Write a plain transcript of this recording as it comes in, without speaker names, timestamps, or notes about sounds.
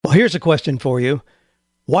Well, here's a question for you.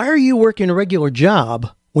 Why are you working a regular job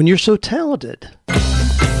when you're so talented?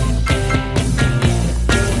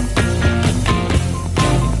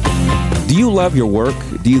 Do you love your work?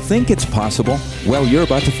 Do you think it's possible? Well, you're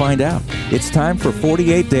about to find out. It's time for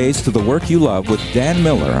 48 Days to the Work You Love with Dan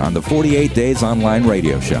Miller on the 48 Days Online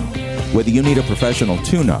Radio Show. Whether you need a professional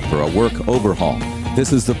tune-up or a work overhaul,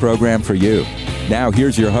 this is the program for you. Now,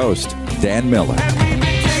 here's your host, Dan Miller.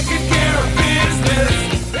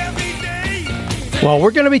 Well,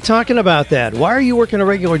 we're going to be talking about that. Why are you working a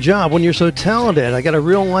regular job when you're so talented? I got a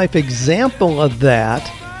real-life example of that.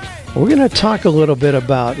 We're going to talk a little bit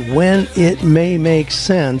about when it may make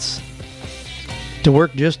sense to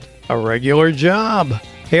work just a regular job.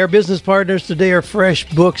 Hey, our business partners today are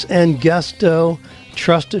FreshBooks and Gusto,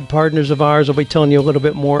 trusted partners of ours. I'll be telling you a little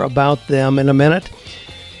bit more about them in a minute.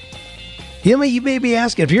 You may be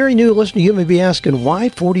asking, if you're a new listener, you may be asking, why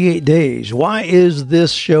 48 days? Why is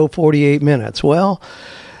this show 48 minutes? Well,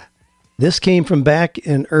 this came from back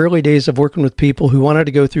in early days of working with people who wanted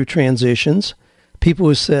to go through transitions. People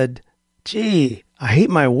who said, gee, I hate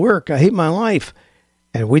my work, I hate my life.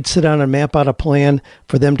 And we'd sit down and map out a plan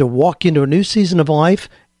for them to walk into a new season of life,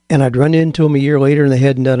 and I'd run into them a year later and they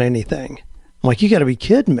hadn't done anything. I'm like, you got to be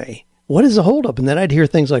kidding me. What is the holdup? And then I'd hear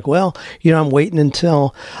things like, well, I'm waiting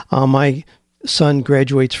until my son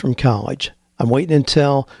graduates from college. I'm waiting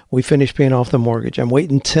until we finish paying off the mortgage. I'm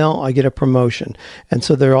waiting until I get a promotion. And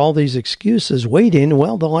so there are all these excuses waiting.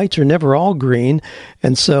 Well, the lights are never all green.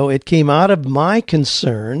 And so it came out of my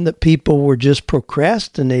concern that people were just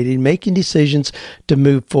procrastinating, making decisions to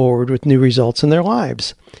move forward with new results in their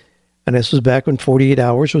lives. And this was back when 48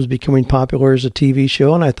 Hours was becoming popular as a TV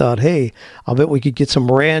show. And I thought, hey, I'll bet we could get some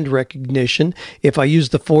brand recognition if I use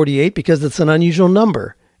the 48 because it's an unusual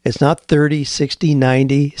number. It's not 30, 60,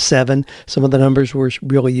 90, 7, some of the numbers we're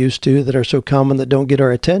really used to that are so common that don't get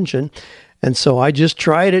our attention. And so I just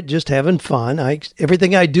tried it, just having fun.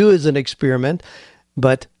 Everything I do is an experiment,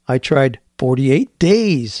 but I tried 48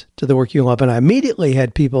 days to the work you love. And I immediately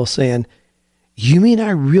had people saying, you mean I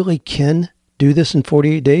really can do this in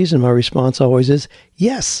 48 days? And my response always is,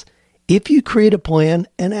 yes. If you create a plan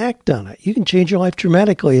and act on it, you can change your life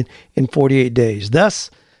dramatically in 48 days.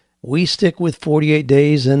 Thus, we stick with 48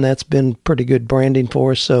 days, and that's been pretty good branding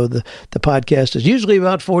for us. So the podcast is usually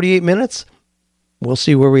about 48 minutes. We'll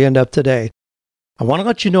see where we end up today. I want to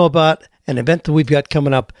let you know about an event that we've got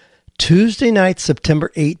coming up Tuesday night,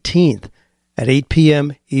 September 18th at 8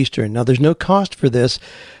 p.m. Eastern. Now, there's no cost for this,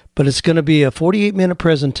 but it's going to be a 48-minute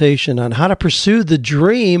presentation on how to pursue the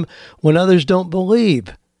dream when others don't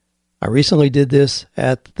believe. I recently did this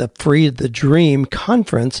at the Free the Dream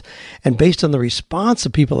conference, and based on the response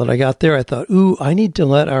of people that I got there, I thought, I need to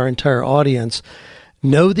let our entire audience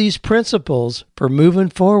know these principles for moving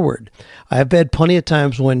forward. I've had plenty of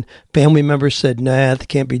times when family members said, nah, that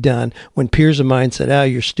can't be done. When peers of mine said,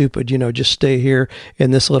 you're stupid, just stay here in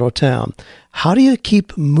this little town. How do you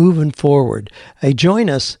keep moving forward? Hey, join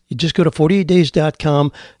us. You just go to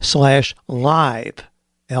 48days.com/live,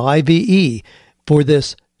 Live, for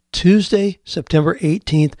this Tuesday, September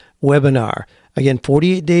 18th webinar. Again,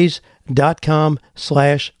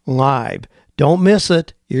 48days.com/live. Don't miss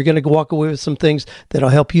it. You're going to walk away with some things that'll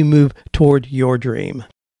help you move toward your dream.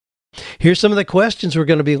 Here's some of the questions we're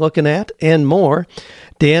going to be looking at and more.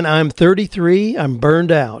 Dan, I'm 33. I'm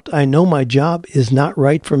burned out. I know my job is not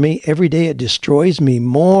right for me. Every day it destroys me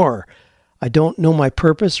more. I don't know my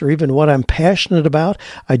purpose or even what I'm passionate about.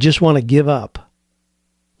 I just want to give up.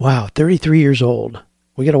 Wow, 33 years old.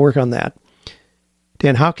 We got to work on that.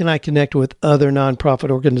 Dan, how can I connect with other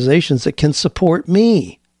nonprofit organizations that can support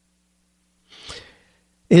me?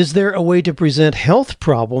 Is there a way to present health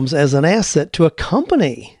problems as an asset to a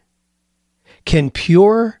company? Can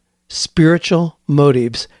pure spiritual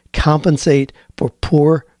motives compensate for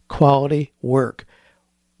poor quality work?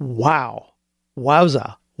 Wow.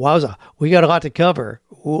 Wowza. We got a lot to cover.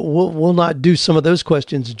 We'll not do some of those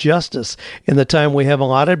questions justice in the time we have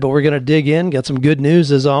allotted, but we're going to dig in, got some good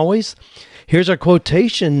news as always. Here's our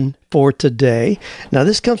quotation for today. Now,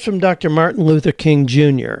 this comes from Dr. Martin Luther King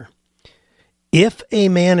Jr. If a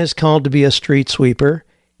man is called to be a street sweeper,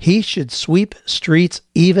 he should sweep streets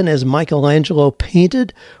even as Michelangelo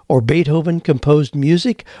painted, or Beethoven composed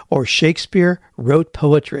music, or Shakespeare wrote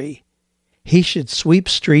poetry. He should sweep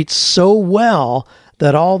streets so well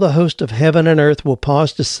that all the host of heaven and earth will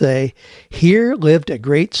pause to say, here lived a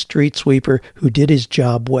great street sweeper who did his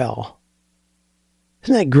job well.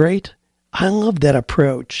 Isn't that great? I love that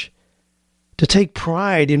approach. To take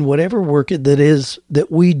pride in whatever work that is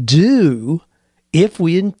that we do, if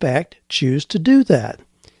we in fact choose to do that.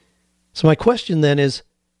 So my question then is,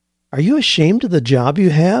 Are you ashamed of the job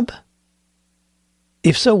you have?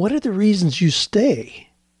 If so, what are the reasons you stay?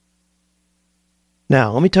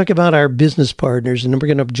 Now, let me talk about our business partners, and then we're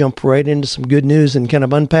going to jump right into some good news and kind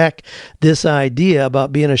of unpack this idea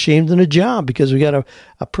about being ashamed in a job, because we got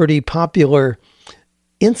a pretty popular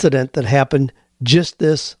incident that happened just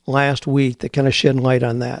this last week that kind of shed light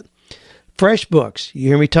on that. FreshBooks, you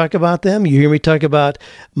hear me talk about them? You hear me talk about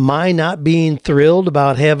my not being thrilled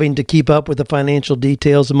about having to keep up with the financial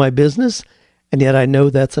details of my business, and yet I know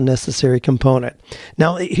that's a necessary component.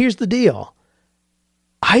 Now, here's the deal.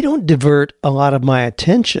 I don't divert a lot of my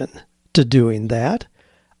attention to doing that.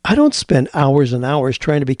 I don't spend hours and hours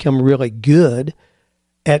trying to become really good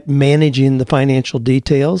at managing the financial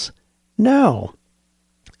details. No.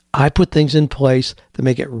 I put things in place to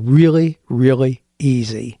make it really, really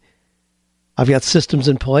easy. I've got systems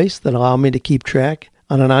in place that allow me to keep track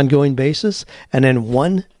on an ongoing basis. And then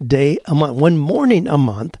one morning a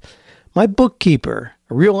month, my bookkeeper,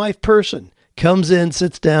 a real life person, comes in,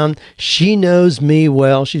 sits down. She knows me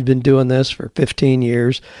well. She's been doing this for 15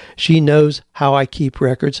 years. She knows how I keep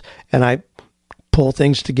records, and I pull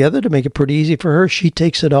things together to make it pretty easy for her. She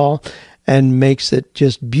takes it all and makes it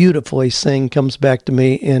just beautifully sing, comes back to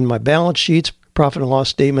me in my balance sheets, profit and loss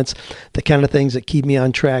statements, the kind of things that keep me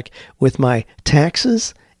on track with my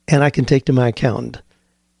taxes, and I can take to my accountant.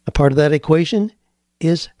 A part of that equation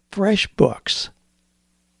is FreshBooks.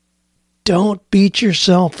 Don't beat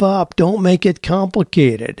yourself up. Don't make it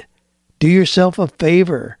complicated. Do yourself a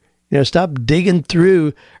favor. Stop digging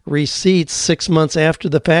through receipts 6 months after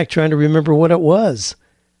the fact trying to remember what it was.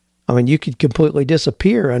 I mean, you could completely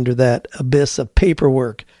disappear under that abyss of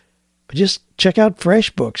paperwork. But just check out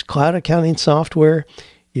FreshBooks, cloud accounting software.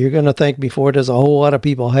 You're going to thank me for it, as a whole lot of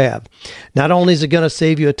people have. Not only is it going to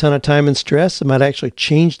save you a ton of time and stress, it might actually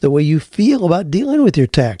change the way you feel about dealing with your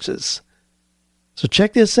taxes. So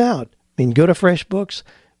check this out. Go to FreshBooks.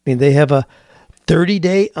 They have a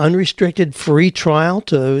 30-day unrestricted free trial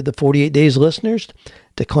to the 48 Days listeners.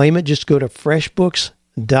 To claim it, just go to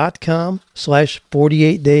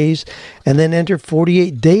freshbooks.com/48 days and then enter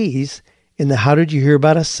 48 days in the How Did You Hear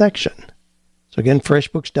About Us section. So again,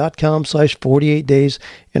 freshbooks.com/48 days,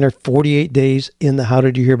 enter 48 days in the How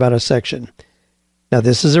Did You Hear About Us section. Now,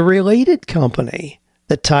 this is a related company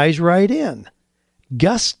that ties right in.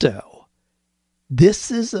 Gusto.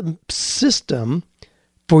 This is a system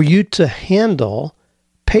for you to handle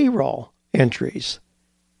payroll entries,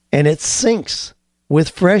 and it syncs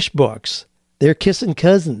with FreshBooks. They're kissing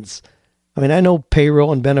cousins. I know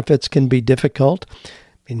payroll and benefits can be difficult.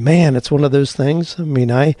 It's one of those things.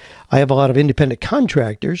 I have a lot of independent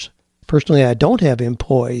contractors. Personally, I don't have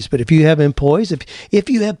employees, but if you have employees, if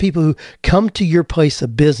you have people who come to your place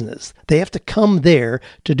of business, they have to come there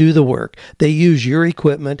to do the work. They use your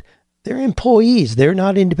equipment. They're employees. They're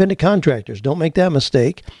not independent contractors. Don't make that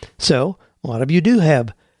mistake. So a lot of you do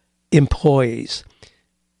have employees.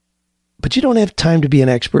 But you don't have time to be an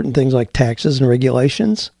expert in things like taxes and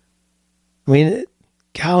regulations. And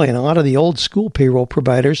a lot of the old school payroll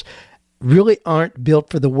providers really aren't built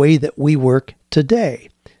for the way that we work today.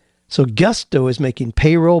 So Gusto is making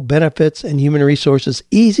payroll, benefits, and human resources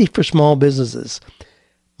easy for small businesses.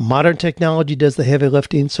 Modern technology does the heavy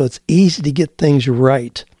lifting, so it's easy to get things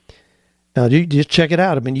right. Now, just check it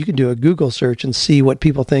out. You can do a Google search and see what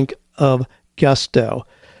people think of Gusto.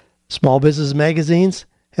 Small business magazines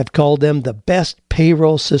have called them the best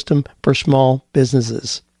payroll system for small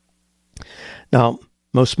businesses. Now,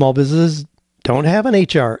 most small businesses don't have an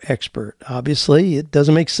HR expert. Obviously, it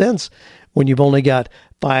doesn't make sense when you've only got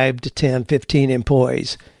 5 to 10, 15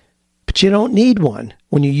 employees. But you don't need one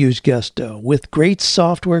when you use Gusto. With great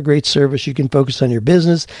software, great service, you can focus on your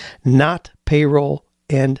business, not payroll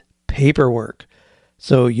and paperwork.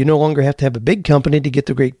 So you no longer have to have a big company to get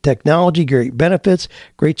the great technology, great benefits,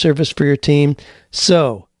 great service for your team.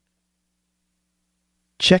 So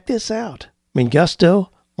check this out. Gusto,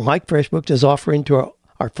 like FreshBooks, is offering to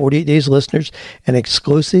our 48 Days listeners an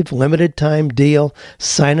exclusive limited time deal.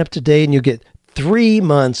 Sign up today and you'll get 3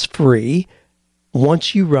 months free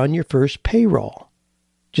once you run your first payroll.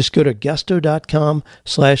 Just go to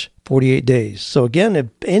gusto.com/48 days. So again, if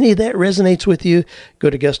any of that resonates with you, go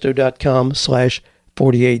to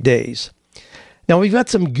gusto.com/48 days. Now we've got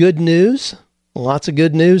some good news, lots of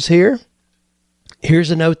good news here. Here's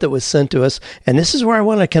a note that was sent to us, and this is where I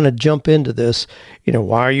want to kind of jump into this.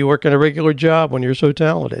 Why are you working a regular job when you're so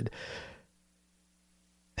talented?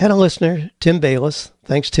 Had a listener, Tim Bayless.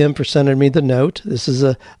 Thanks, Tim, for sending me the note. This is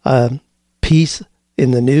a piece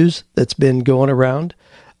in the news that's been going around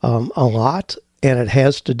a lot, and it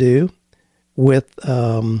has to do with,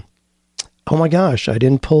 oh my gosh, I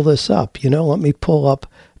didn't pull this up. Let me pull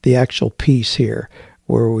up the actual piece here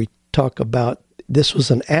where we talk about this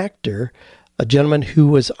was an actor, a gentleman who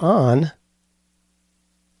was on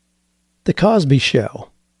The Cosby Show.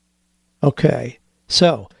 Okay,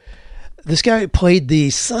 so this guy played the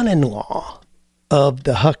son-in-law of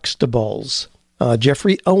the Huxtables.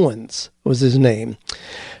 Jeffrey Owens was his name.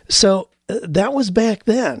 So that was back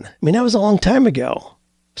then. I mean, that was a long time ago.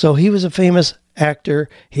 So he was a famous actor.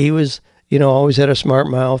 He was, always had a smart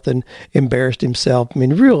mouth and embarrassed himself. I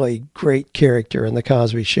mean, really great character in The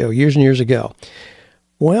Cosby Show years and years ago.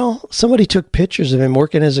 Well, somebody took pictures of him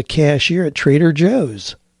working as a cashier at Trader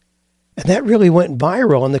Joe's. And that really went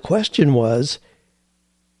viral. And the question was,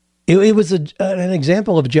 it was an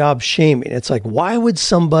example of job shaming. It's like, why would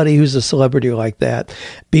somebody who's a celebrity like that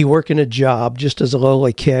be working a job just as a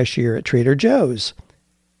lowly cashier at Trader Joe's?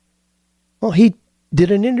 Well, he did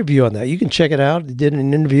an interview on that. You can check it out. He did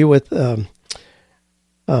an interview with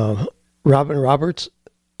Robin Roberts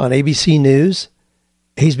on ABC News.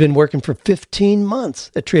 He's been working for 15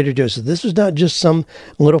 months at Trader Joe's. So this was not just some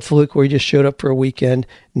little fluke where he just showed up for a weekend.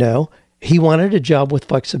 No. He wanted a job with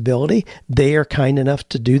flexibility. They are kind enough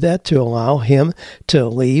to do that, to allow him to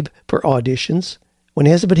leave for auditions when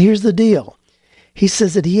he has it. But here's the deal. He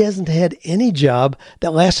says that he hasn't had any job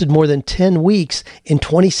that lasted more than 10 weeks in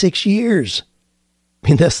 26 years. I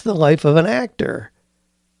mean, that's the life of an actor.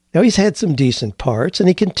 Now, he's had some decent parts, and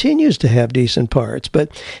he continues to have decent parts,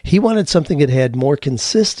 but he wanted something that had more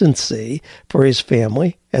consistency for his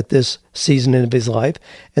family at this season of his life,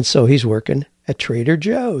 and so he's working at Trader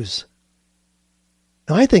Joe's.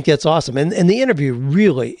 I think that's awesome. And the interview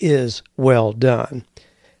really is well done.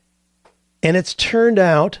 And it's turned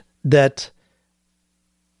out that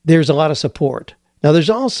there's a lot of support. Now, there's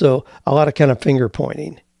also a lot of kind of finger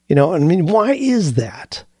pointing. Why is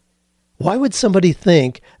that? Why would somebody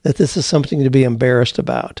think that this is something to be embarrassed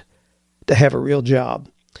about, to have a real job?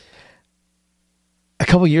 A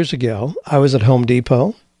couple years ago, I was at Home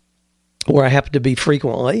Depot, where I happen to be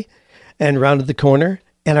frequently, and rounded the corner,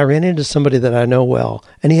 and I ran into somebody that I know well,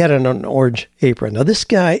 and he had an orange apron. Now, this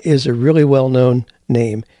guy is a really well-known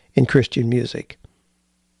name in Christian music.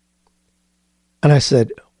 And I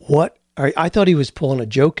said, what? I thought he was pulling a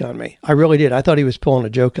joke on me. I really did. I thought he was pulling a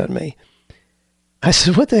joke on me. I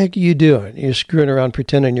said, what the heck are you doing? You're screwing around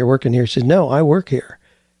pretending you're working here. He said, no, I work here.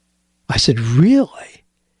 I said, really?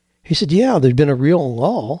 He said, yeah, there'd been a real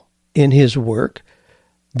lull in his work,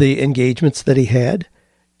 the engagements that he had.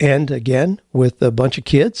 And again, with a bunch of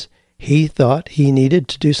kids, he thought he needed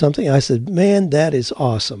to do something. I said, man, that is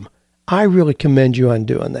awesome. I really commend you on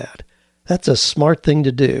doing that. That's a smart thing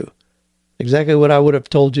to do. Exactly what I would have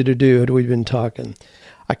told you to do had we been talking.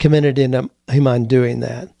 I commended him on doing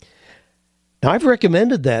that. Now, I've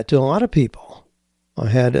recommended that to a lot of people. I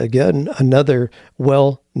had, again, another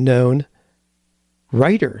well-known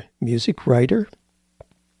writer, music writer,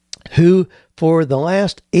 who for the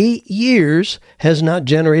last 8 years has not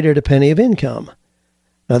generated a penny of income.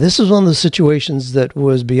 Now, this is one of the situations that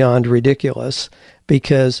was beyond ridiculous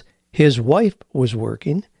because his wife was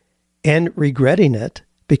working and regretting it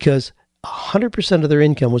because 100% of their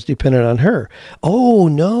income was dependent on her. Oh,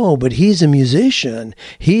 no, but he's a musician.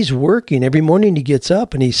 He's working. Every morning he gets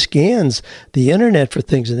up and he scans the internet for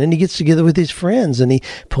things, and then he gets together with his friends and he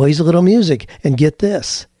plays a little music. And get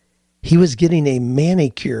this, he was getting a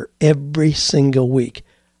manicure every single week.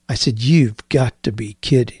 I said, you've got to be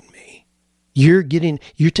kidding me. You're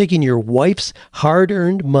taking your wife's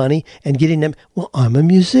hard-earned money and getting them. Well, I'm a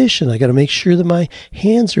musician. I got to make sure that my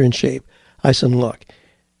hands are in shape. I said, look,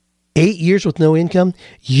 8 years with no income,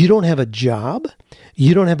 you don't have a job,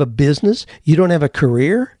 you don't have a business, you don't have a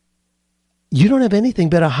career, you don't have anything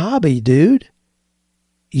but a hobby, dude.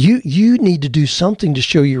 You need to do something to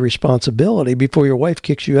show your responsibility before your wife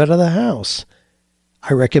kicks you out of the house.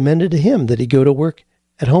 I recommended to him that he go to work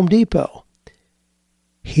at Home Depot.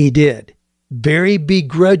 He did, very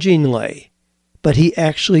begrudgingly, but he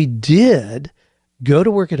actually did go to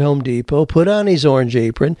work at Home Depot, put on his orange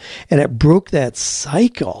apron, and it broke that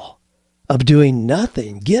cycle of doing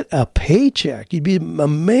nothing. Get a paycheck. You'd be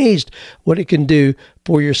amazed what it can do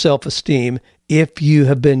for your self-esteem if you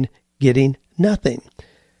have been getting nothing.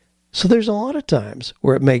 So there's a lot of times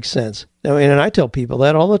where it makes sense. Now, and I tell people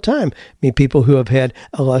that all the time. I mean, people who have had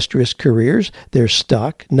illustrious careers, they're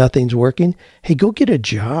stuck, nothing's working. Hey, go get a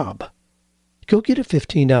job. Go get a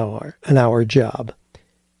 $15 an hour job.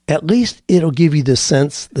 At least it'll give you the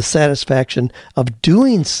sense, the satisfaction of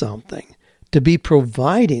doing something, to be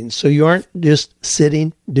providing, so you aren't just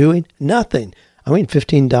sitting doing nothing. I mean,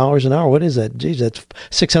 $15 an hour, what is that? Geez, that's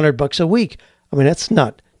 $600 a week. I mean, that's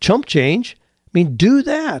not chump change. I mean, do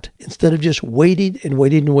that instead of just waiting and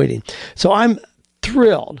waiting and waiting. So I'm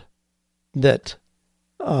thrilled that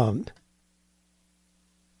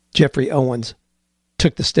Jeffrey Owens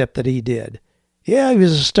took the step that he did. Yeah, he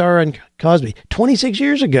was a star on Cosby 26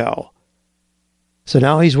 years ago. So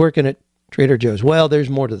now he's working at Trader Joe's. Well, there's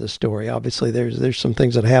more to the story. Obviously, there's some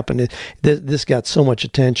things that happened. This got so much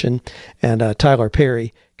attention, and Tyler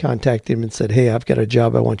Perry contacted him and said, "Hey, I've got a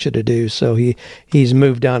job I want you to do." So he's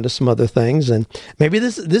moved on to some other things, and maybe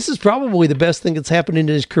this is probably the best thing that's happened in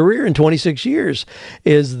his career in 26 years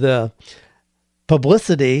is the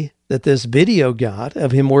publicity that this video got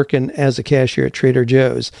of him working as a cashier at Trader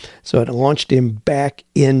Joe's. So it launched him back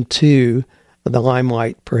into the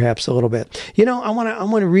limelight perhaps a little bit. You know, I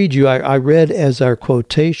want to read you, I read as our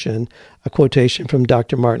quotation, a quotation from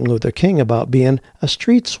Dr. Martin Luther King about being a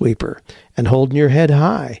street sweeper and holding your head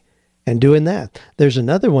high and doing that. There's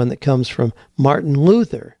another one that comes from Martin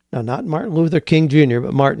Luther. Now, not Martin Luther King Jr.,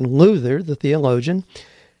 but Martin Luther, the theologian.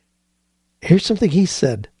 Here's something he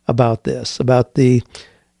said about this, about the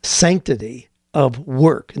sanctity of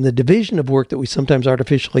work and the division of work that we sometimes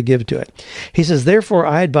artificially give to it. He says, "Therefore,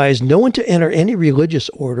 I advise no one to enter any religious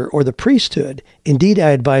order or the priesthood. Indeed,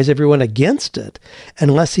 I advise everyone against it,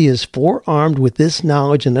 unless he is forearmed with this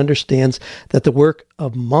knowledge and understands that the work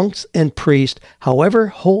of monks and priests, however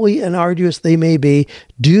holy and arduous they may be,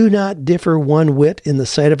 do not differ one whit in the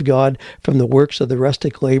sight of God from the works of the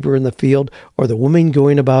rustic laborer in the field or the woman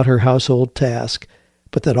going about her household task,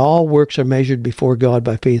 but that all works are measured before God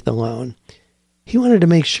by faith alone." He wanted to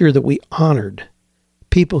make sure that we honored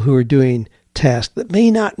people who are doing tasks that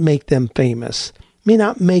may not make them famous, may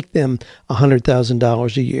not make them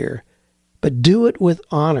 $100,000 a year, but do it with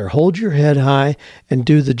honor. Hold your head high and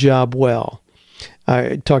do the job well.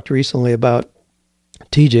 I talked recently about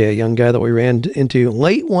TJ, a young guy that we ran into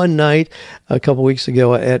late one night a couple weeks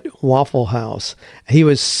ago at Waffle House. He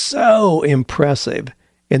was so impressive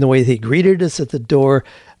in the way he greeted us at the door,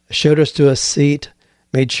 showed us to a seat,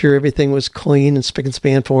 made sure everything was clean and spick and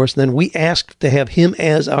span for us. And then we asked to have him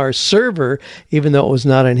as our server, even though it was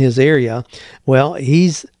not in his area. Well,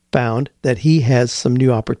 he's found that he has some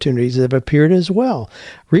new opportunities that have appeared as well.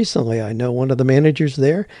 Recently, I know one of the managers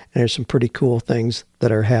there, and there's some pretty cool things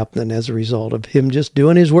that are happening as a result of him just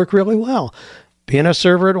doing his work really well. Being a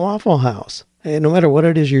server at Waffle House. And no matter what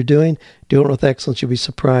it is you're doing, do it with excellence. You'll be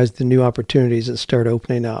surprised at the new opportunities that start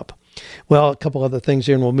opening up. Well, a couple other things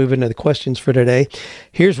here, and we'll move into the questions for today.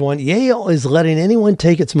 Here's one. Yale is letting anyone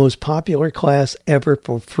take its most popular class ever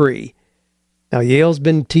for free. Now, Yale's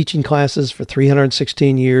been teaching classes for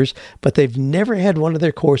 316 years, but they've never had one of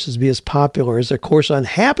their courses be as popular as their course on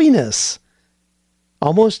happiness.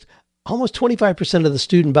 Almost 25% of the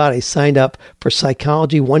student body signed up for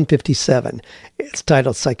Psychology 157. It's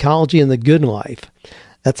titled Psychology and the Good Life.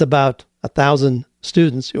 That's about 1,000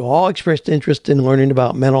 students who all expressed interest in learning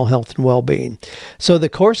about mental health and well-being. So the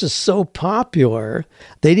course is so popular,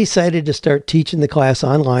 they decided to start teaching the class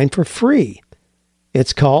online for free.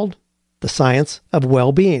 It's called The Science of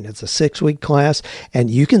Well-Being. It's a 6-week class,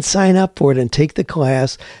 and you can sign up for it and take the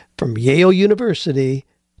class from Yale University,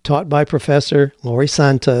 taught by Professor Laurie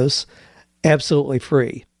Santos, absolutely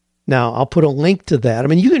free. Now, I'll put a link to that. I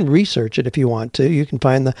mean, you can research it if you want to. You can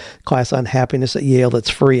find the class on happiness at Yale that's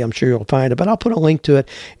free. I'm sure you'll find it. But I'll put a link to it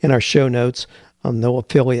in our show notes. No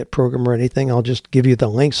affiliate program or anything. I'll just give you the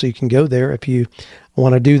link so you can go there if you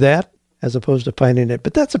want to do that as opposed to finding it.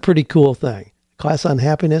 But that's a pretty cool thing. Class on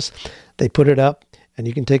happiness, they put it up and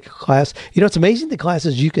you can take a class. You know, it's amazing the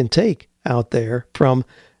classes you can take out there from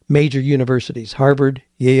major universities. Harvard,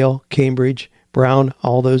 Yale, Cambridge, Brown,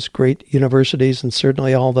 all those great universities, and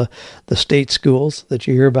certainly all the state schools that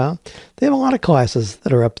you hear about. They have a lot of classes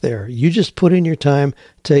that are up there. You just put in your time,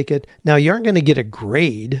 take it. Now, you aren't going to get a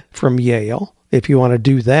grade from Yale. If you want to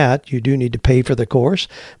do that, you do need to pay for the course,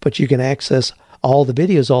 but you can access all the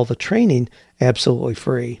videos, all the training, absolutely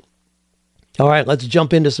free. All right, let's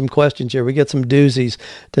jump into some questions here. We get some doozies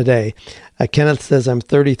today. Kenneth says, I'm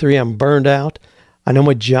 33, I'm burned out. I know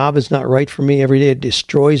my job is not right for me every day. It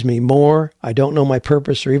destroys me more. I don't know my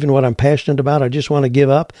purpose or even what I'm passionate about. I just want to give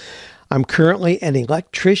up. I'm currently an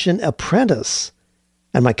electrician apprentice,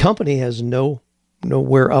 and my company has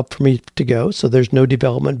nowhere up for me to go, so there's no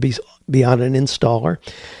development beyond an installer.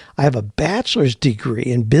 I have a bachelor's degree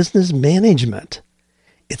in business management.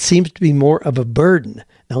 It seems to be more of a burden.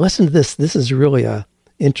 Now listen to this. This is really a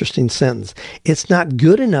interesting sentence. It's not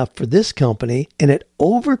good enough for this company, and it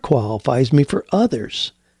overqualifies me for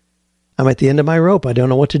others. I'm at the end of my rope. I don't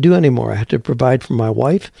know what to do anymore. I have to provide for my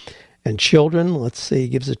wife and children. Let's see, he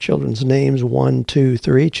gives the children's names, 1, 2,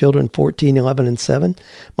 3, children 14, 11, and 7.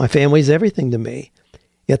 My family's everything to me.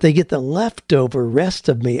 Yet they get the leftover rest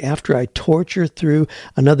of me after I torture through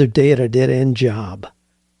another day at a dead-end job.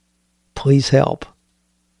 Please help.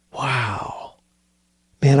 Wow.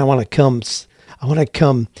 Man, I want to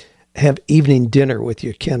come have evening dinner with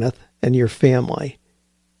you, Kenneth, and your family.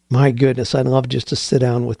 My goodness, I'd love just to sit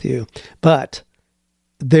down with you. But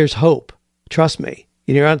there's hope. Trust me.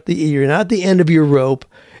 You're not at the end of your rope.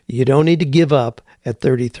 You don't need to give up at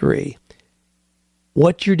 33.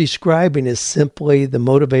 What you're describing is simply the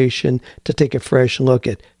motivation to take a fresh look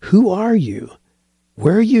at who are you?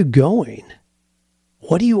 Where are you going?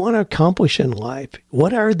 What do you want to accomplish in life?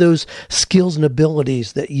 What are those skills and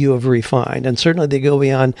abilities that you have refined? And certainly they go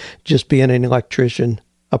beyond just being an electrician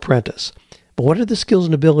apprentice. But what are the skills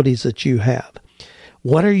and abilities that you have?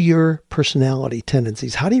 What are your personality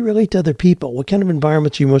tendencies? How do you relate to other people? What kind of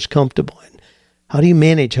environments are you most comfortable in? How do you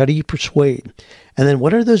manage? How do you persuade? And then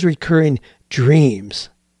what are those recurring dreams,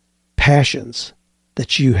 passions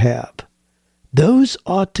that you have? Those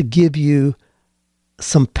ought to give you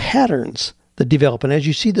some patterns that develop. And as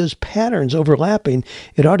you see those patterns overlapping,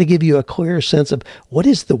 it ought to give you a clearer sense of what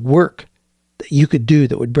is the work that you could do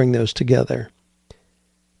that would bring those together.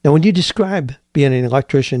 Now, when you describe being an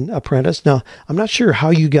electrician apprentice, now, I'm not sure how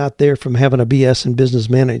you got there from having a BS in business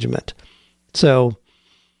management. So,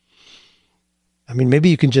 I mean, maybe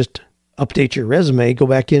you can just update your resume, go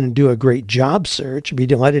back in and do a great job search. I'd be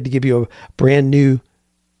delighted to give you a brand new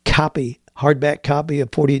copy, hardback copy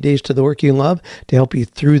of 48 Days to the Work You Love to help you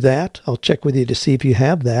through that. I'll check with you to see if you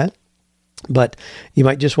have that. But you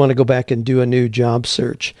might just want to go back and do a new job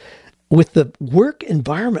search. With the work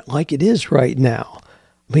environment like it is right now,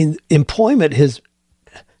 I mean, employment has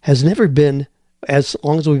never been, as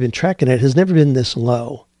long as we've been tracking it, has never been this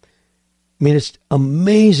low. I mean, it's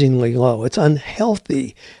amazingly low. It's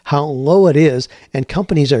unhealthy how low it is, and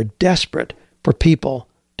companies are desperate for people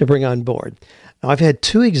to bring on board. Now, I've had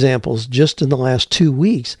 2 examples just in the last 2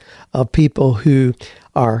 weeks of people who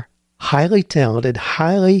are highly talented,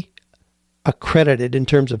 highly accredited in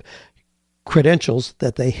terms of credentials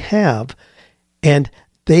that they have, and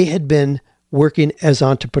they had been working as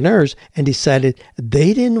entrepreneurs and decided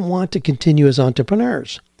they didn't want to continue as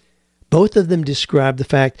entrepreneurs. Both of them described the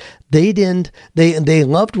fact they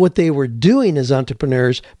loved what they were doing as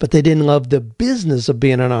entrepreneurs, but they didn't love the business of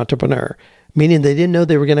being an entrepreneur, meaning they didn't know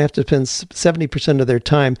they were going to have to spend 70% of their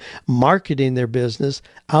time marketing their business,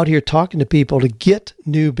 out here talking to people to get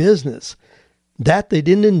new business. That they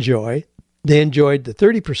didn't enjoy. They enjoyed the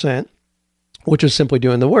 30%, which was simply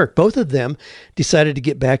doing the work. Both of them decided to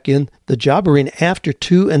get back in the job arena after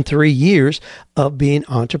 2 and 3 years of being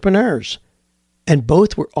entrepreneurs. And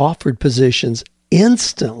both were offered positions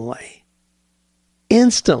instantly,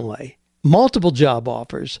 multiple job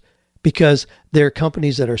offers, because there are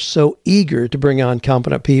companies that are so eager to bring on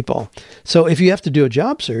competent people. So if you have to do a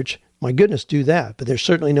job search, my goodness, do that. But there's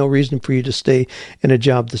certainly no reason for you to stay in a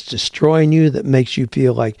job that's destroying you, that makes you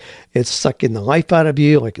feel like it's sucking the life out of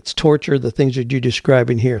you, like it's torture, the things that you're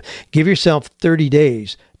describing here. Give yourself 30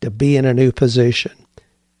 days to be in a new position.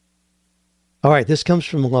 All right, this comes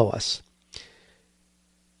from Lois,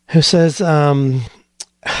 who says,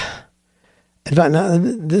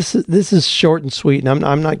 this is short and sweet, and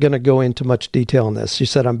I'm not going to go into much detail on this. She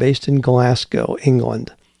said, I'm based in Glasgow,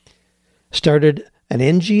 England. Started an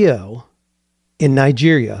NGO in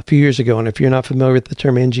Nigeria a few years ago. And if you're not familiar with the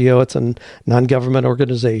term NGO, it's a non-government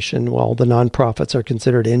organization. Well, the nonprofits are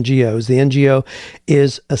considered NGOs. The NGO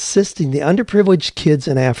is assisting the underprivileged kids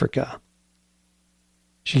in Africa.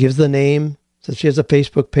 She gives the name. So she has a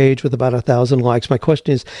Facebook page with about 1,000 likes. My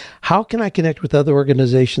question is, how can I connect with other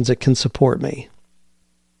organizations that can support me?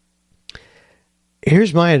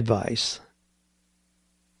 Here's my advice.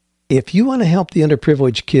 If you want to help the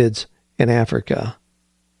underprivileged kids in Africa,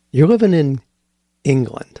 you're living in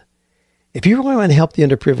England. If you really want to help the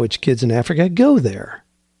underprivileged kids in Africa, go there.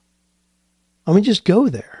 I mean, just go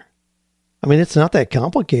there. I mean, it's not that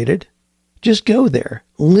complicated. Just go there.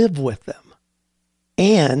 Live with them.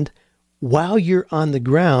 And while you're on the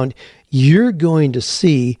ground, you're going to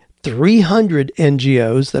see 300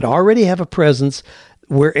 NGOs that already have a presence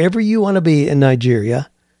wherever you want to be in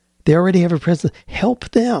Nigeria. They already have a presence.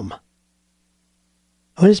 Help them.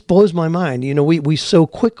 I mean, this blows my mind. You know, we so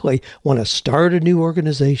quickly want to start a new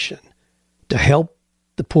organization to help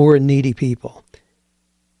the poor and needy people.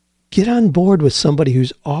 Get on board with somebody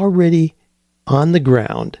who's already on the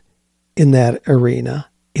ground in that arena,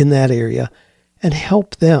 in that area, and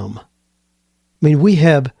help them. I mean, we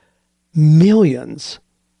have millions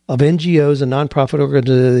of NGOs and nonprofit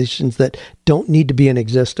organizations that don't need to be in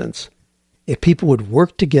existence. If people would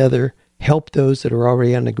work together, help those that are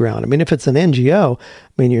already on the ground. I mean, if it's an NGO, I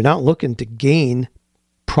mean, you're not looking to gain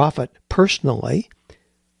profit personally.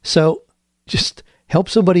 So just help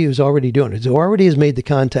somebody who's already doing it, who already has made the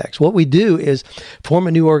contacts. What we do is form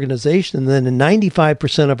a new organization, and then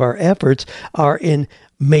 95% of our efforts are in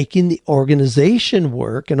making the organization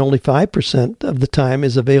work, and only 5% of the time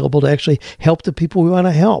is available to actually help the people we want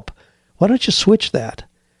to help. Why don't you switch that?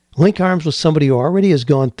 Link arms with somebody who already has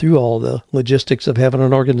gone through all the logistics of having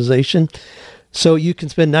an organization, so you can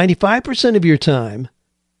spend 95% of your time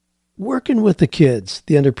working with the kids,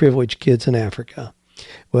 the underprivileged kids in Africa.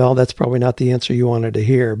 Well, that's probably not the answer you wanted to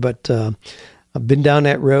hear, but I've been down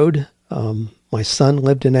that road. My son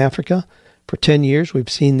lived in Africa for 10 years. We've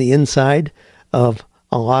seen the inside of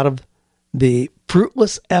a lot of the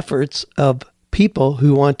fruitless efforts of people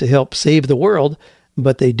who want to help save the world,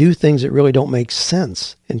 but they do things that really don't make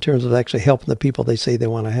sense in terms of actually helping the people they say they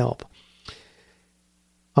want to help.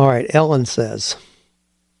 All right, Ellen says,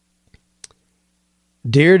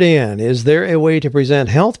 Dear Dan, is there a way to present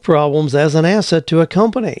health problems as an asset to a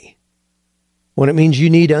company when it means you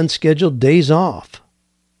need unscheduled days off?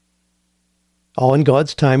 All in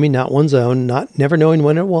God's timing, not one's own, never knowing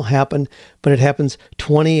when it will happen, but it happens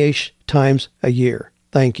 20-ish times a year.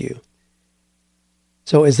 Thank you.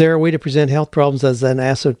 So is there a way to present health problems as an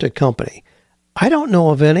asset to a company? I don't know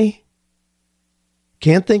of any.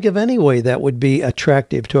 Can't think of any way that would be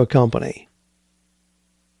attractive to a company.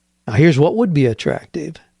 Now, here's what would be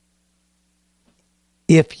attractive.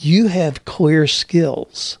 If you have clear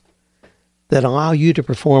skills that allow you to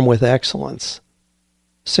perform with excellence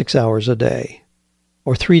 6 hours a day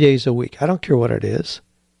or 3 days a week, I don't care what it is,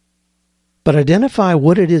 but identify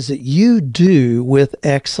what it is that you do with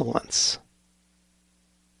excellence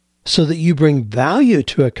so that you bring value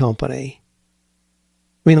to a company.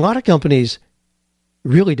 I mean, a lot of companies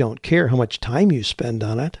really don't care how much time you spend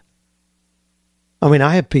on it. I mean,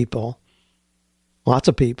 I have people, lots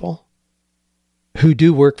of people, who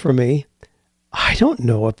do work for me. I don't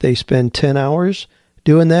know if they spend 10 hours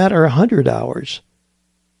doing that or 100 hours.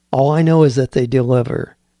 All I know is that they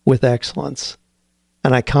deliver with excellence,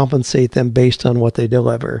 and I compensate them based on what they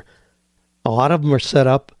deliver. A lot of them are set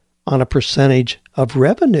up on a percentage of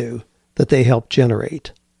revenue that they help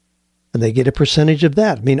generate, and they get a percentage of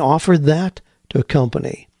that. I mean, offer that to a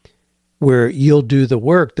company where you'll do the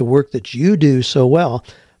work that you do so well,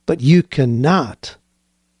 but you cannot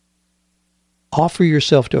offer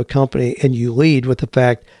yourself to a company and you lead with the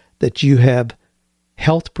fact that you have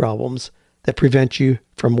health problems that prevent you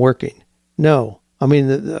from working. No. I mean,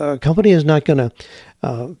 the company is not going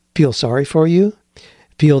to feel sorry for you,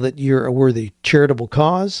 feel that you're a worthy charitable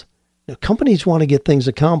cause. Now, companies want to get things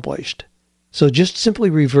accomplished. So just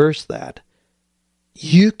simply reverse that.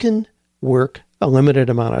 You can work a limited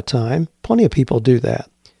amount of time. Plenty of people do that.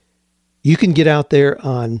 You can get out there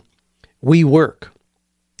on WeWork,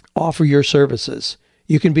 offer your services.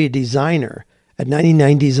 You can be a designer at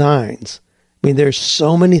 99 Designs. I mean, there's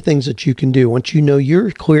so many things that you can do once you know your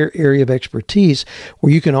clear area of expertise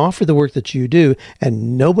where you can offer the work that you do,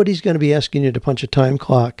 and nobody's going to be asking you to punch a time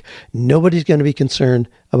clock. Nobody's going to be concerned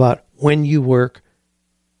about when you work.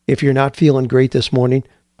 If you're not feeling great this morning,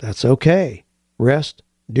 that's okay. Rest,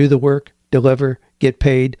 do the work, deliver, get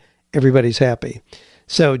paid. Everybody's happy.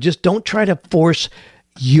 So just don't try to force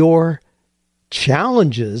your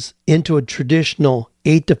challenges into a traditional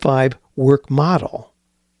 8-to-5 work model.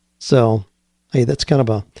 So, hey, that's kind of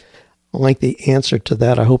a lengthy answer to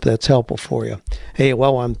that. I hope that's helpful for you. Hey,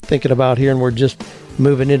 well, I'm thinking about here, and we're just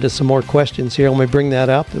moving into some more questions here. Let me bring that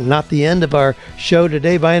up. Not the end of our show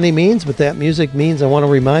today by any means, but that music means I want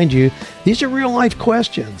to remind you, these are real-life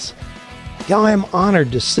questions. I'm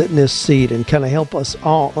honored to sit in this seat and kind of help us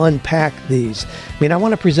all unpack these. I mean, I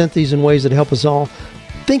want to present these in ways that help us all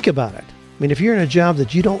think about it. I mean, if you're in a job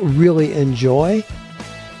that you don't really enjoy,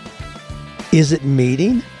 is it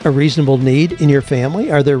meeting a reasonable need in your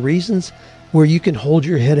family? Are there reasons where you can hold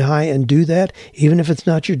your head high and do that, even if it's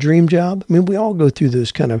not your dream job? I mean, we all go through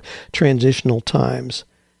those kind of transitional times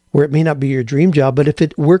where it may not be your dream job, but if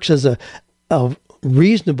it works as a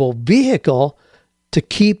reasonable vehicle to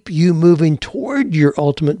keep you moving toward your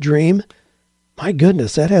ultimate dream, my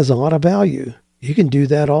goodness, that has a lot of value. You can do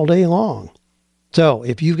that all day long. So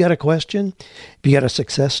if you've got a question, if you got a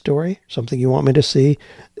success story, something you want me to see,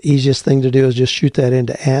 the easiest thing to do is just shoot that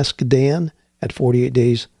into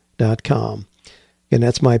askdan@48days.com. And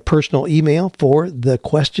that's my personal email for the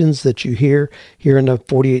questions that you hear here in the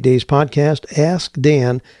 48 Days podcast,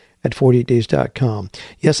 askdan@48days.com.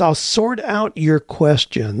 Yes, I'll sort out your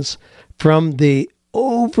questions from the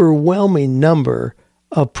overwhelming number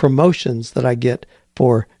of promotions that I get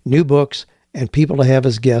for new books and people to have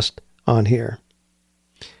as guests on here.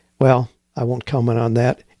 Well, I won't comment on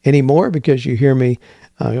that anymore because you hear me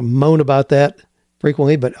moan about that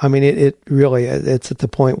frequently, but I mean, it really, it's at the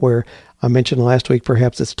point where I mentioned last week,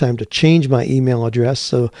 perhaps it's time to change my email address.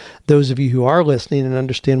 So those of you who are listening and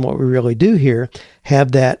understand what we really do here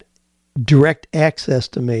have that direct access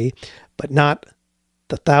to me, but not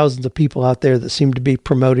the thousands of people out there that seem to be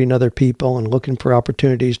promoting other people and looking for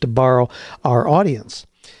opportunities to borrow our audience.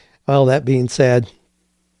 Well, that being said,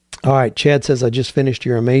 all right, Chad says, I just finished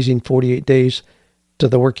your amazing 48 Days to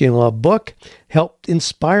the Work You Love book. Helped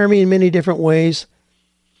inspire me in many different ways.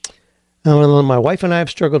 My wife and I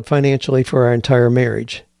have struggled financially for our entire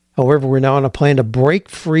marriage. However, we're now on a plan to break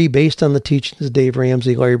free based on the teachings of Dave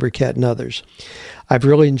Ramsey, Larry Burkett, and others. I've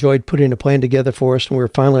really enjoyed putting a plan together for us, and we're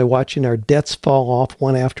finally watching our debts fall off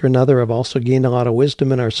one after another. I've also gained a lot of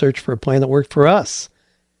wisdom in our search for a plan that worked for us.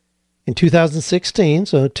 In 2016,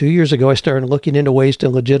 so 2 years ago, I started looking into ways to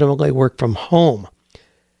legitimately work from home.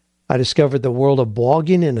 I discovered the world of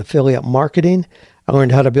blogging and affiliate marketing. I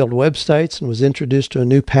learned how to build websites and was introduced to a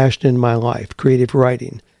new passion in my life, creative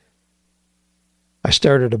writing. I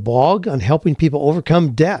started a blog on helping people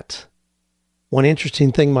overcome debt. One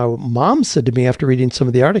interesting thing my mom said to me after reading some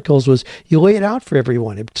of the articles was, you lay it out for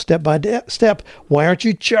everyone, step by step. Why aren't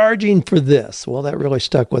you charging for this? Well, that really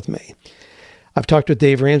stuck with me. I've talked with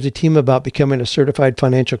Dave Ramsey team about becoming a certified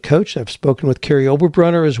financial coach. I've spoken with Kerry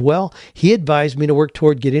Oberbrunner as well. He advised me to work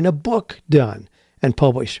toward getting a book done and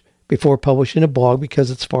published before publishing a blog because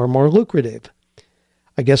it's far more lucrative.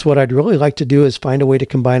 I guess what I'd really like to do is find a way to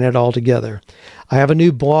combine it all together. I have a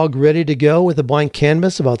new blog ready to go with a blank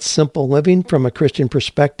canvas about simple living from a Christian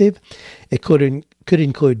perspective. It could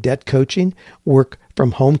include debt coaching, work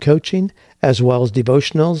from home coaching, as well as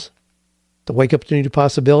devotionals to wake up to new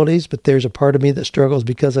possibilities. But there's a part of me that struggles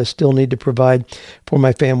because I still need to provide for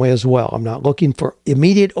my family as well. I'm not looking for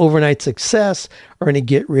immediate overnight success or any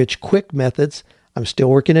get-rich-quick methods. I'm still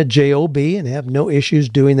working a job and have no issues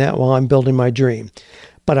doing that while I'm building my dream.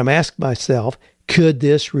 But I'm asking myself, could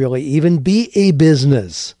this really even be a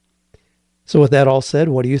business? So with that all said,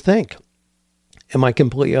 what do you think? Am I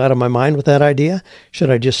completely out of my mind with that idea? Should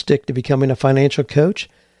I just stick to becoming a financial coach?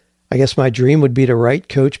 I guess my dream would be to write,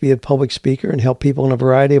 coach, be a public speaker, and help people in a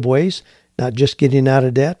variety of ways, not just getting out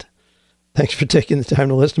of debt. Thanks for taking the time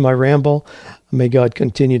to listen to my ramble. May God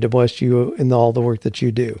continue to bless you in all the work that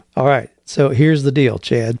you do. All right, so here's the deal,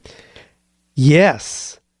 Chad.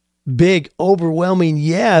 Yes, big, overwhelming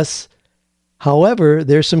yes. However,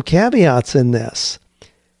 there's some caveats in this.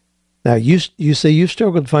 Now, you say you've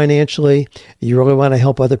struggled financially. You really want to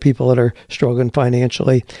help other people that are struggling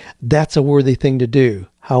financially. That's a worthy thing to do.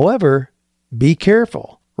 However, be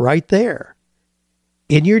careful right there.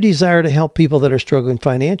 In your desire to help people that are struggling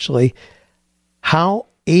financially, how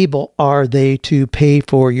able are they to pay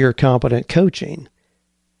for your competent coaching?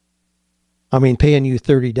 I mean, paying you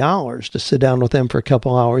 $30 to sit down with them for a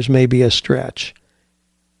couple hours may be a stretch.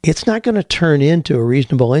 It's not going to turn into a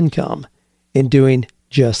reasonable income in doing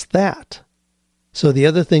just that. So the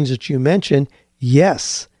other things that you mentioned,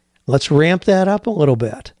 yes, let's ramp that up a little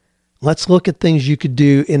bit. Let's look at things you could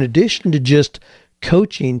do in addition to just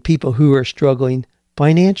coaching people who are struggling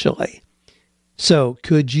financially. So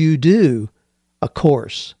could you do a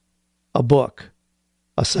course, a book,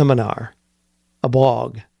 a seminar, a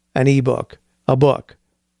blog, an ebook, a book?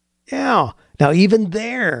 Yeah. Now, even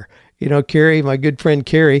there, Kerry, my good friend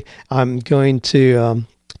Kerry, I'm going to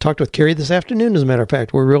talked with Kerry this afternoon, as a matter of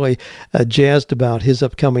fact. We're really jazzed about his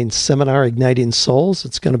upcoming seminar, Igniting Souls.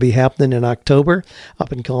 It's going to be happening in October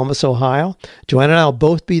up in Columbus, Ohio. Joanna and I will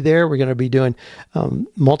both be there. We're going to be doing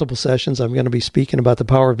multiple sessions. I'm going to be speaking about the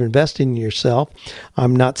power of investing in yourself.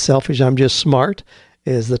 I'm not selfish, I'm just smart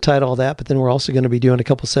is the title of that. But then we're also going to be doing a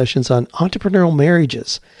couple sessions on entrepreneurial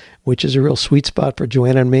marriages, which is a real sweet spot for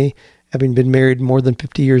Joanna and me. Having been married more than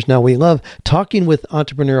 50 years now, we love talking with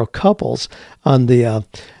entrepreneurial couples on the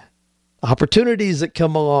opportunities that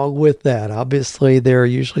come along with that. Obviously, there are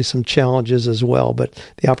usually some challenges as well, but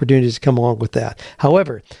the opportunities come along with that.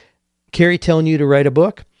 However, Kerry telling you to write a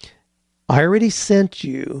book, I already sent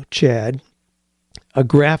you, Chad, a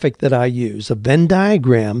graphic that I use, a Venn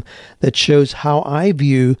diagram that shows how I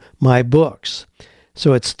view my books.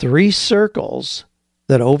 So it's 3 circles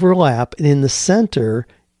that overlap, and in the center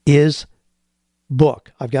is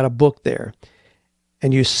book. I've got a book there.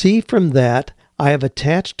 And you see from that, I have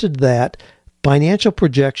attached to that financial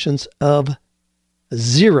projections of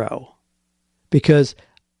 0 because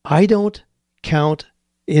I don't count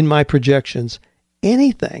in my projections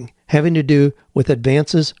anything having to do with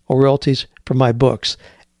advances or royalties from my books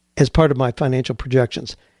as part of my financial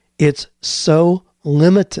projections. It's so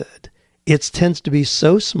limited. It tends to be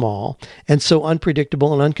so small and so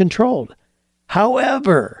unpredictable and uncontrolled.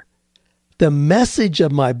 However, the message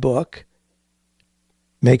of my book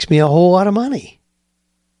makes me a whole lot of money.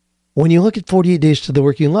 When you look at 48 Days to the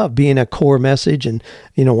Work You Love being a core message and,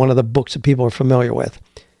 one of the books that people are familiar with,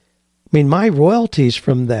 my royalties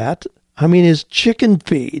from that, is chicken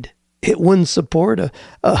feed. It wouldn't support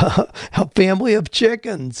a family of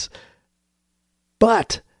chickens.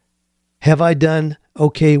 But have I done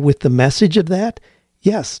okay with the message of that?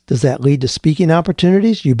 Yes. Does that lead to speaking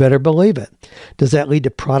opportunities? You better believe it. Does that lead to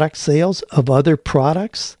product sales of other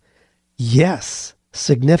products? Yes,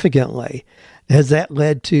 significantly. Has that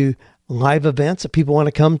led to live events that people want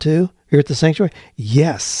to come to here at the sanctuary?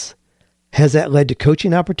 Yes. Has that led to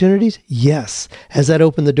coaching opportunities? Yes. Has that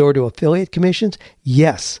opened the door to affiliate commissions?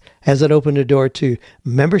 Yes. Has that opened the door to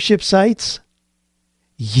membership sites?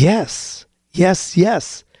 Yes. Yes,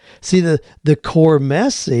 yes. See, the core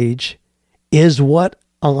message is what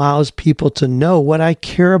allows people to know what I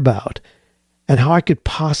care about and how I could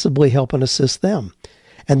possibly help and assist them.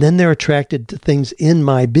 And then they're attracted to things in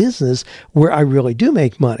my business where I really do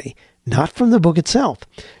make money, not from the book itself.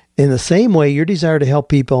 In the same way, your desire to help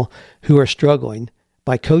people who are struggling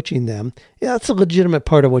by coaching them, that's a legitimate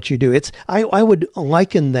part of what you do. I would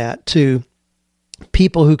liken that to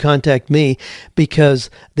people who contact me because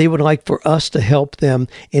they would like for us to help them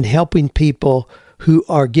in helping people who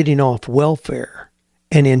are getting off welfare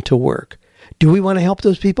and into work. Do we want to help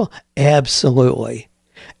those people? Absolutely.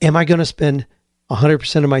 Am I going to spend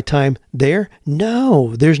 100% of my time there?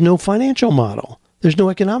 No, there's no financial model. There's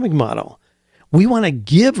no economic model. We want to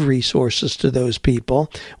give resources to those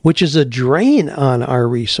people, which is a drain on our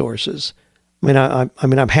resources.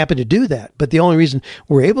 I'm happy to do that, but the only reason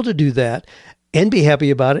we're able to do that and be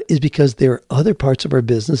happy about it is because there are other parts of our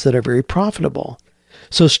business that are very profitable.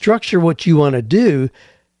 So structure what you want to do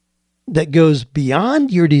that goes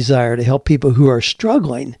beyond your desire to help people who are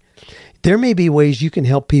struggling. There may be ways you can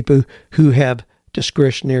help people who have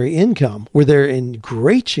discretionary income, where they're in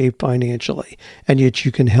great shape financially, and yet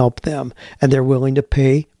you can help them, and they're willing to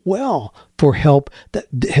pay well for help that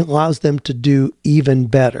allows them to do even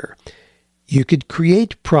better. You could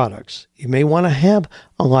create products. You may want to have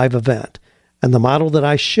a live event. And the model that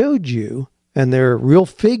I showed you, and there are real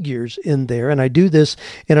figures in there, and I do this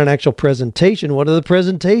in an actual presentation. One of the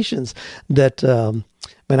presentations that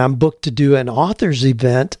I'm booked to do an author's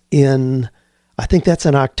event in, I think that's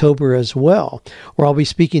in October as well, where I'll be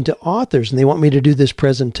speaking to authors and they want me to do this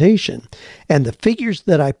presentation. And the figures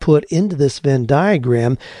that I put into this Venn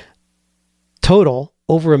diagram total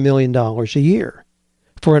over $1 million a year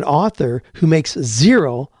for an author who makes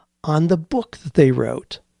zero on the book that they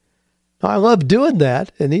wrote. Now, I love doing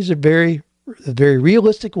that. And these are a very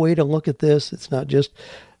realistic way to look at this. It's not just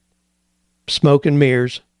smoke and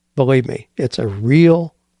mirrors. Believe me, it's a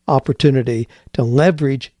real opportunity to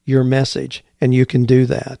leverage your message, and you can do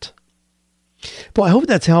that. Well, I hope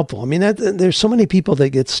that's helpful. There's so many people that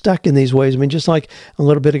get stuck in these ways. Just like a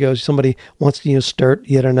little bit ago, somebody wants to start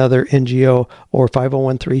yet another NGO or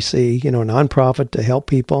 501(c), a nonprofit to help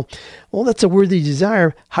people. Well, that's a worthy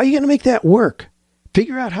desire. How are you going to make that work?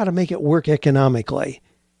 Figure out how to make it work economically.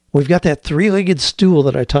 We've got that three-legged stool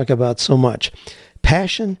that I talk about so much: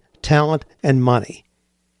 passion, talent, and money.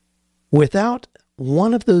 Without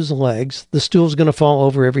one of those legs, the stool is going to fall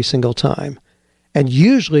over every single time. And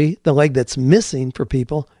usually the leg that's missing for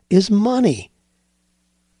people is money.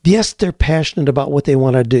 Yes, they're passionate about what they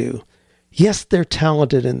want to do. Yes, they're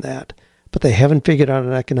talented in that, but they haven't figured out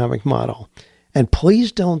an economic model. And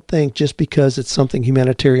please don't think just because it's something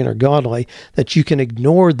humanitarian or godly that you can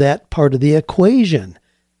ignore that part of the equation.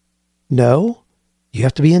 No, you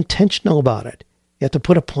have to be intentional about it. You have to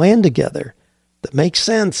put a plan together that makes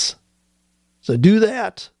sense. So do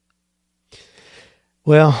that.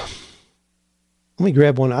 Well, let me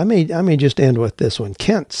grab one. I may just end with this one.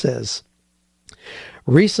 Kent says,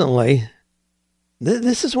 recently,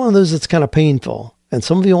 this is one of those that's kind of painful, and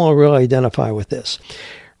some of you will really identify with this.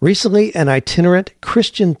 Recently, an itinerant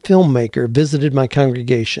Christian filmmaker visited my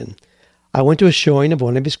congregation. I went to a showing of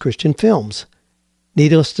one of his Christian films.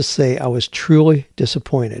 Needless to say, I was truly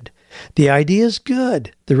disappointed. The idea is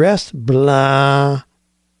good. The rest, blah.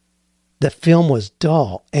 The film was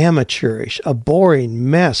dull, amateurish, a boring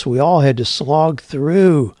mess we all had to slog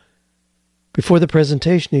through. Before the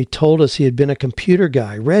presentation, he told us he had been a computer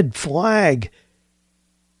guy. Red flag.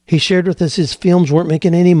 He shared with us his films weren't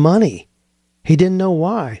making any money. He didn't know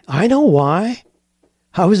why. I know why.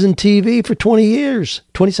 I was in TV for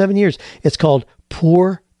 27 years. It's called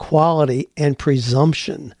poor quality and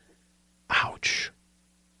presumption. Ouch.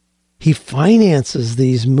 He finances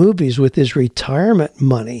these movies with his retirement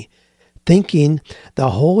money, thinking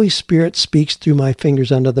the Holy Spirit speaks through my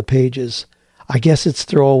fingers onto the pages. I guess it's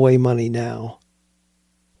throwaway money now.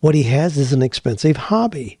 What he has is an expensive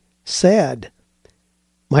hobby. Sad.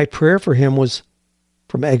 My prayer for him was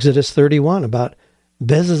from Exodus 31 about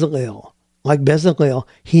Bezalel. Like Bezalel,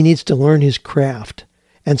 he needs to learn his craft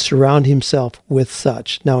and surround himself with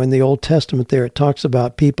such. Now, in the Old Testament there, it talks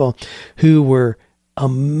about people who were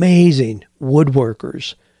amazing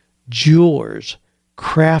woodworkers, jewelers,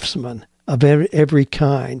 craftsmen of every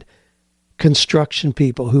kind, construction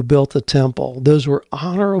people who built the temple. Those were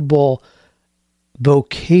honorable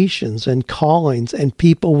vocations and callings, and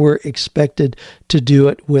people were expected to do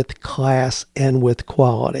it with class and with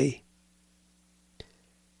quality.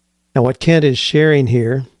 Now, what Kent is sharing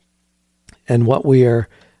here, and what we are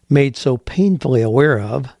made so painfully aware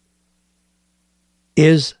of,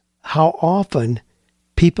 is how often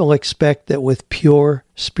people expect that with pure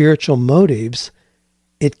spiritual motives,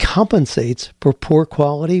 it compensates for poor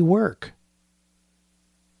quality work.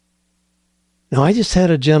 Now, I just had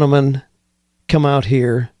a gentleman come out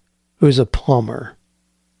here who's a plumber.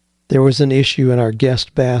 There was an issue in our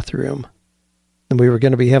guest bathroom, and we were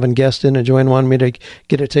going to be having guests in, and Joanne wanted me to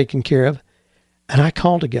get it taken care of. And I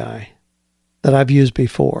called a guy that I've used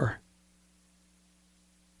before.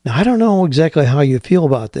 Now, I don't know exactly how you feel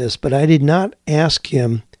about this, but I did not ask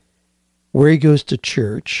him where he goes to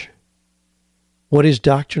church, what his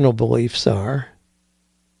doctrinal beliefs are,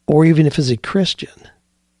 or even if he's a Christian.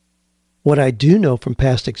 What I do know from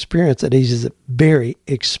past experience that he's a very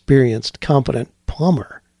experienced, competent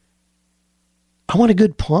plumber. I want a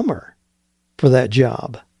good plumber for that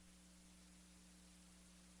job.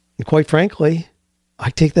 And quite frankly,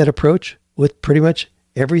 I take that approach with pretty much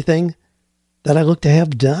everything that I look to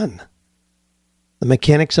have done. The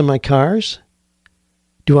mechanics of my cars.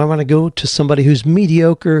 Do I want to go to somebody who's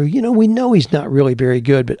mediocre? You know, we know he's not really very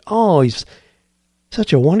good, but he's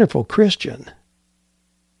such a wonderful Christian.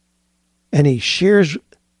 And he shares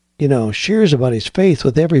about his faith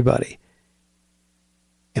with everybody.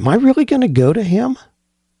 Am I really going to go to him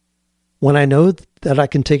when I know that I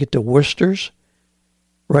can take it to Worcester's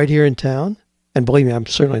right here in town? And believe me, I'm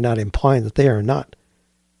certainly not implying that they are not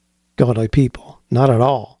godly people. Not at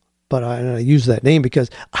all. But I use that name because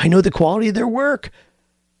I know the quality of their work.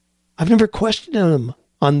 I've never questioned them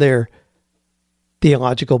on their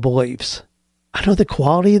theological beliefs. I know the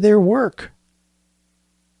quality of their work.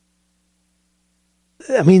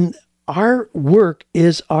 I mean, our work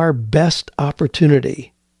is our best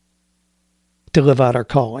opportunity to live out our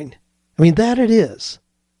calling. I mean, that it is.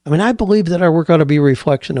 I mean, I believe that our work ought to be a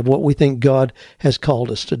reflection of what we think God has called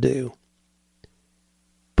us to do.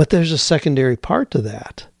 But there's a secondary part to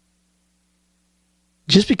that.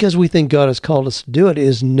 Just because we think God has called us to do it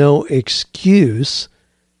is no excuse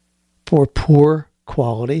for poor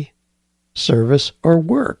quality service or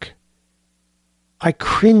work. I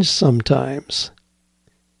cringe sometimes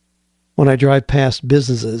when I drive past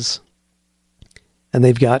businesses and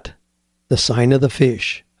they've got the sign of the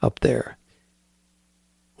fish up there.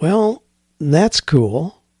 Well, that's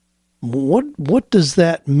cool. What does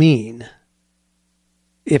that mean?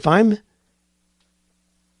 Does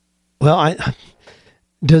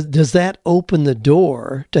that open the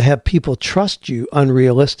door to have people trust you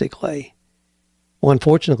unrealistically? Well,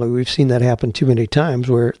 unfortunately, we've seen that happen too many times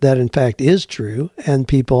where that in fact is true, and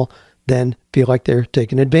people then feel like they're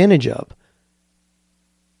taken advantage of.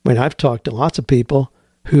 I mean, I've talked to lots of people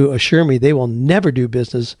who assure me they will never do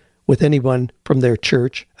business with anyone from their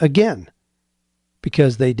church again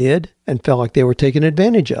because they did and felt like they were taken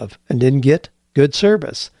advantage of and didn't get good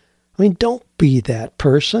service. I mean, don't be that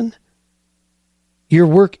person. Your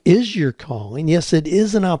work is your calling. Yes, it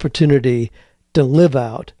is an opportunity to live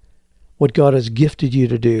out what God has gifted you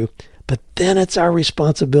to do, but then it's our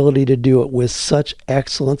responsibility to do it with such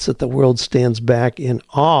excellence that the world stands back in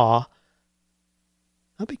awe,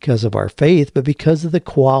 not because of our faith, but because of the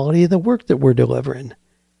quality of the work that we're delivering.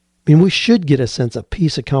 I mean, we should get a sense of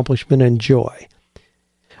peace, accomplishment, and joy.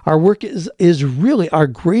 Our work is really our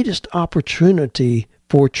greatest opportunity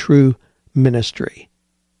for true ministry.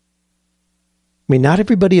 I mean, not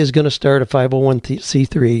everybody is going to start a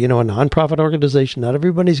 501c3, a nonprofit organization. Not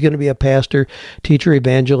everybody's going to be a pastor, teacher,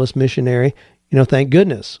 evangelist, missionary. Thank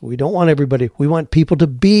goodness. We don't want everybody. We want people to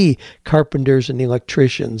be carpenters and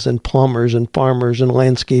electricians and plumbers and farmers and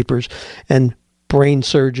landscapers and brain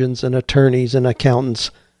surgeons and attorneys and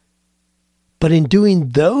accountants. But in doing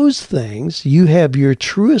those things, you have your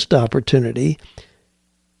truest opportunity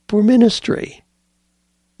for ministry.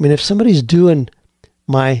 I mean, if somebody's doing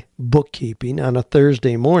my bookkeeping on a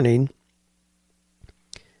Thursday morning,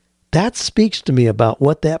 that speaks to me about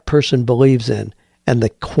what that person believes in and the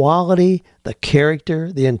quality, the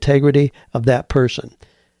character, the integrity of that person.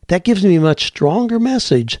 that gives me a much stronger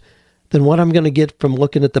message than what I'm going to get from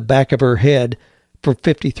looking at the back of her head for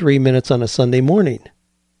 53 minutes on a Sunday morning.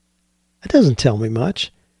 It doesn't tell me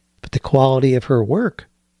much, but the quality of her work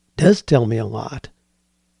does tell me a lot.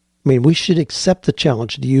 I mean, we should accept the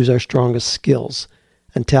challenge to use our strongest skills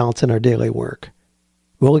and talents in our daily work.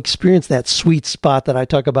 We'll experience that sweet spot that I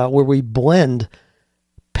talk about where we blend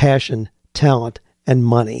passion, talent, and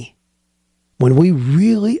money. When we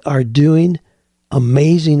really are doing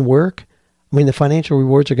amazing work, I mean, the financial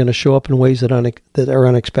rewards are going to show up in ways that are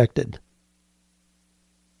unexpected.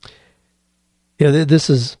 You know, this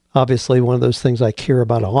is obviously one of those things I care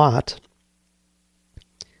about a lot.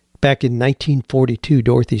 Back in 1942,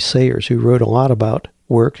 Dorothy Sayers, who wrote a lot about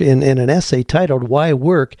work, in an essay titled Why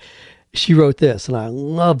Work, she wrote this, and I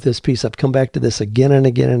love this piece. I've come back to this again and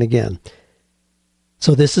again and again.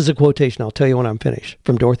 So this is a quotation, I'll tell you when I'm finished,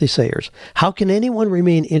 from Dorothy Sayers. How can anyone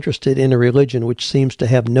remain interested in a religion which seems to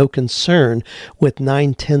have no concern with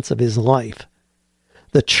 9/10 of his life?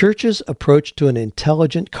 The church's approach to an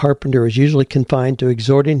intelligent carpenter is usually confined to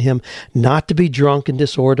exhorting him not to be drunk and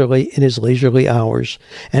disorderly in his leisurely hours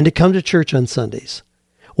and to come to church on Sundays.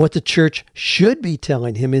 What the church should be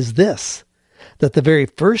telling him is this, that the very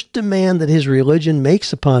first demand that his religion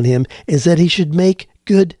makes upon him is that he should make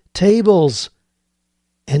good tables.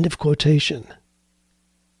 End of quotation.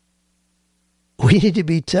 We need to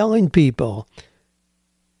be telling people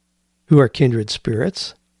who are kindred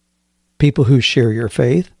spirits, people who share your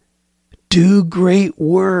faith, do great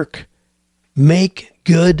work. Make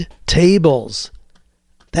good tables.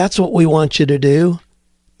 That's what we want you to do.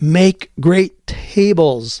 Make great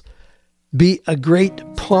tables. Be a great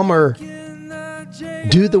plumber.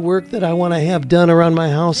 Do the work that I want to have done around my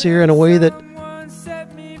house here in a way that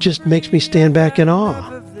just makes me stand back in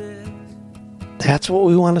awe. That's what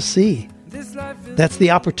we want to see. That's the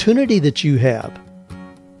opportunity that you have.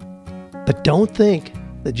 But don't think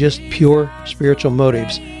that just pure spiritual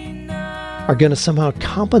motives are going to somehow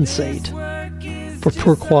compensate for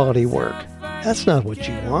poor quality work. That's not what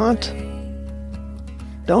you want.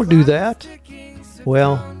 Don't do that.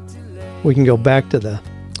 Well, we can go back to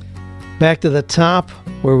the top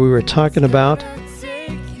where we were talking about,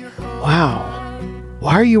 wow,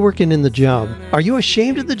 why are you working in the job? Are you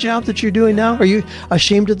ashamed of the job that you're doing now? Are you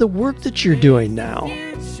ashamed of the work that you're doing now?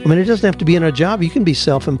 I mean, it doesn't have to be in a job. You can be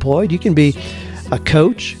self-employed. You can be a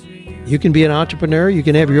coach. You can be an entrepreneur. You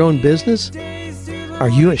can have your own business. Are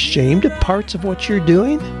you ashamed of parts of what you're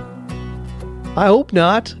doing? I hope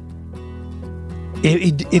not.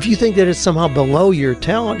 If you think that it's somehow below your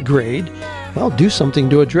talent grade, well, do something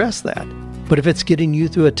to address that. But if it's getting you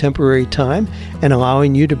through a temporary time and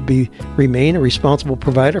allowing you to remain a responsible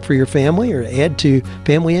provider for your family or add to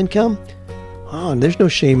family income, there's no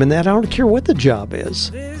shame in that. I don't care what the job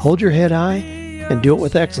is. Hold your head high and do it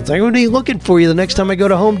with excellence. I'm going to be looking for you the next time I go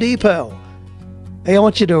to Home Depot. Hey, I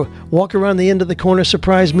want you to walk around the end of the corner,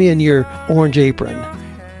 surprise me in your orange apron.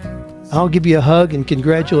 I'll give you a hug and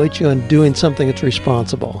congratulate you on doing something that's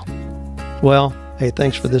responsible. Well, hey,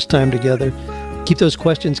 thanks for this time together. Keep those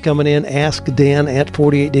questions coming in. Ask Dan at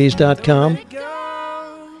 48days.com.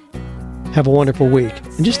 Have a wonderful week.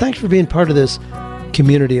 And just thanks for being part of this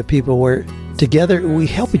community of people where together we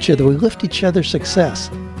help each other. We lift each other's success.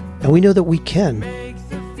 And we know that we can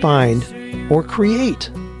find or create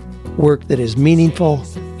work that is meaningful,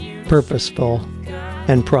 purposeful,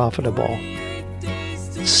 and profitable.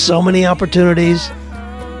 So many opportunities.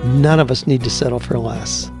 None of us need to settle for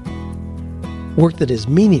less. Work that is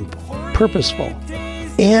meaningful, purposeful,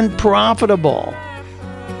 and profitable.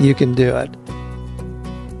 You can do it.